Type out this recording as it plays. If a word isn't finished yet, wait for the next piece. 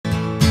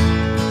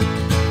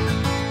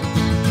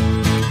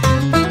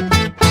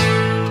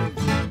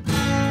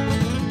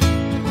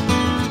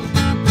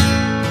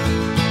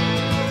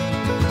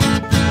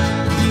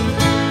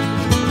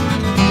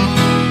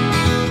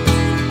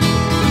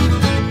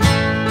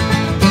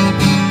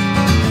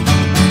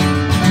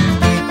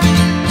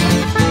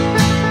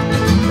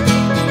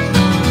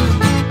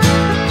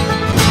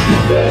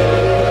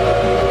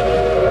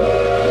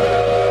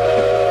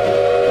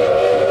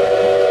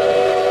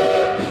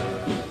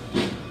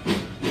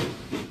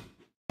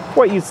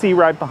What you see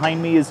right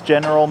behind me is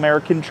General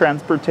American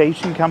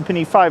Transportation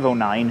Company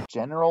 509.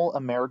 General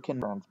American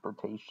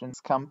Transportation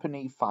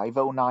Company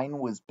 509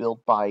 was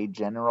built by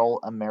General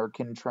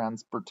American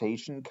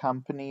Transportation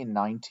Company in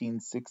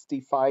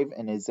 1965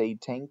 and is a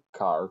tank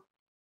car.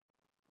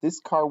 This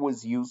car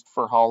was used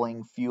for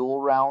hauling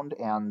fuel around,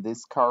 and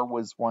this car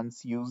was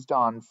once used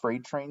on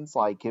freight trains,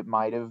 like it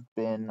might have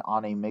been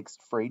on a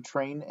mixed freight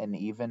train and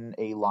even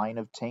a line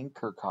of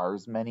tanker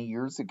cars many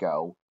years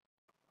ago.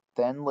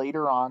 Then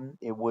later on,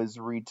 it was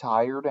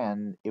retired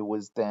and it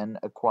was then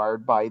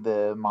acquired by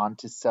the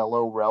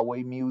Monticello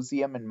Railway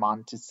Museum in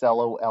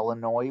Monticello,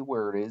 Illinois,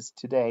 where it is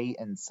today,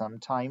 and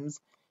sometimes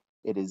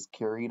it is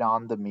carried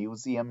on the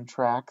museum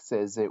tracks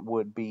as it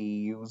would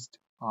be used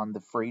on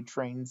the freight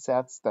train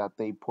sets that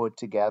they put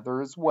together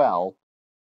as well.